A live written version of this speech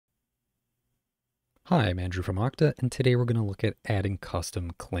Hi, I'm Andrew from Okta, and today we're going to look at adding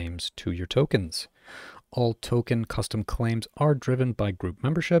custom claims to your tokens. All token custom claims are driven by group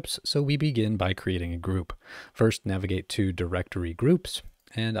memberships, so we begin by creating a group. First, navigate to Directory Groups,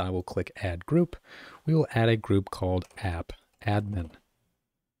 and I will click Add Group. We will add a group called App Admin.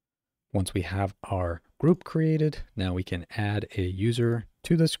 Once we have our group created, now we can add a user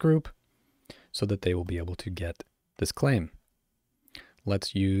to this group so that they will be able to get this claim.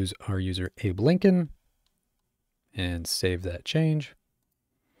 Let's use our user Abe Lincoln and save that change.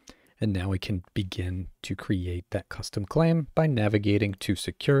 And now we can begin to create that custom claim by navigating to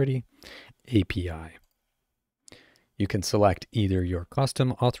Security API. You can select either your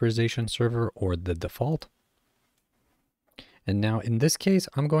custom authorization server or the default. And now in this case,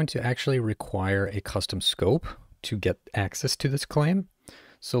 I'm going to actually require a custom scope to get access to this claim.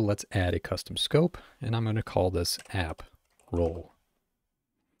 So let's add a custom scope, and I'm going to call this app role.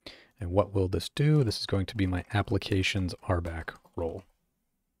 And what will this do? This is going to be my applications RBAC role.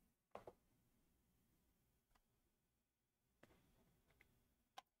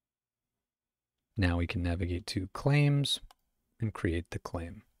 Now we can navigate to claims and create the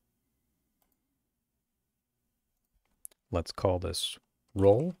claim. Let's call this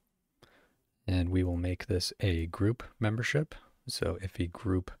role, and we will make this a group membership. So if a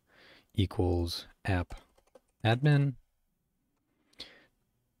group equals app admin,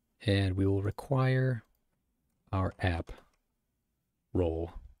 and we will require our app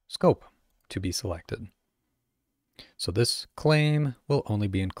role scope to be selected. So this claim will only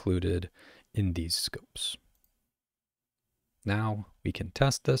be included in these scopes. Now we can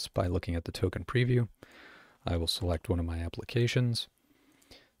test this by looking at the token preview. I will select one of my applications,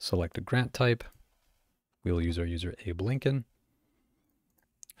 select a grant type. We will use our user Abe Lincoln.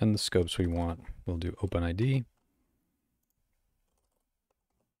 And the scopes we want, we'll do OpenID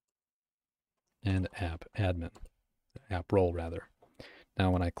and app admin, app role rather.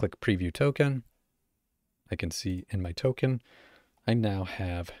 Now when I click preview token, I can see in my token, I now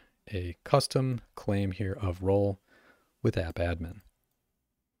have a custom claim here of role with app admin.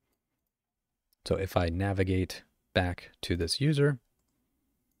 So if I navigate back to this user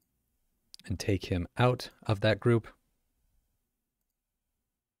and take him out of that group,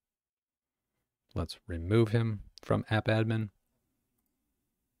 let's remove him from app admin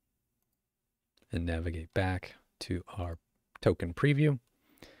and navigate back to our token preview.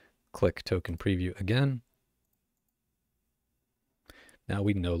 Click token preview again. Now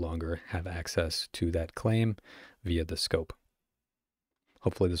we no longer have access to that claim via the scope.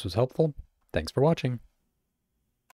 Hopefully this was helpful. Thanks for watching.